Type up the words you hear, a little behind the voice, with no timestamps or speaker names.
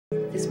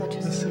much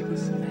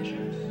is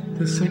measured.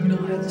 The signal.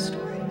 What are the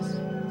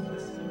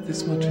stories?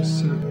 This much is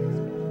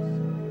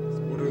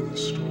certain. What are the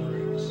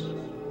stories?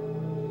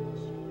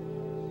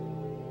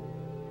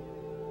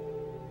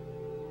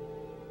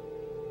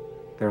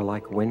 They're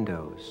like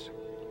windows,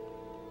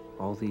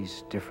 all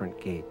these different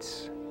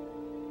gates.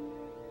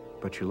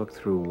 But you look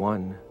through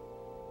one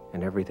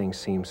and everything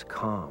seems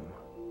calm,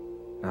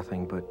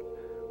 nothing but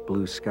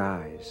blue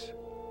skies.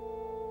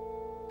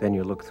 Then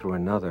you look through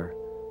another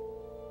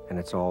and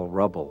it's all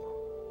rubble,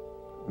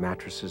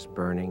 mattresses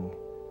burning,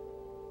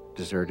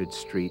 deserted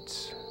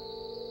streets,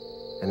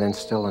 and then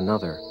still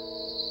another,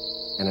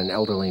 and an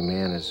elderly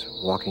man is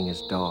walking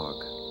his dog,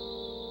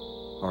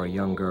 or a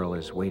young girl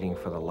is waiting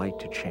for the light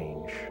to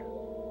change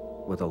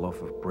with a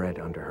loaf of bread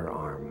under her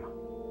arm.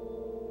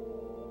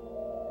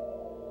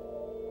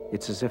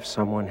 It's as if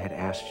someone had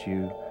asked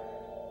you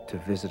to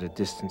visit a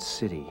distant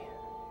city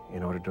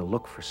in order to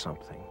look for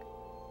something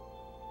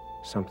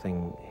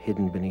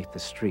hidden beneath the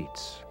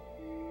streets,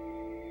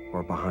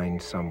 or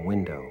behind some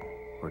window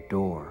or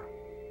door,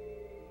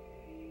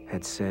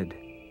 had said,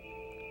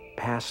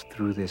 pass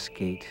through this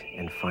gate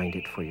and find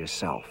it for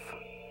yourself.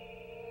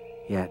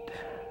 Yet,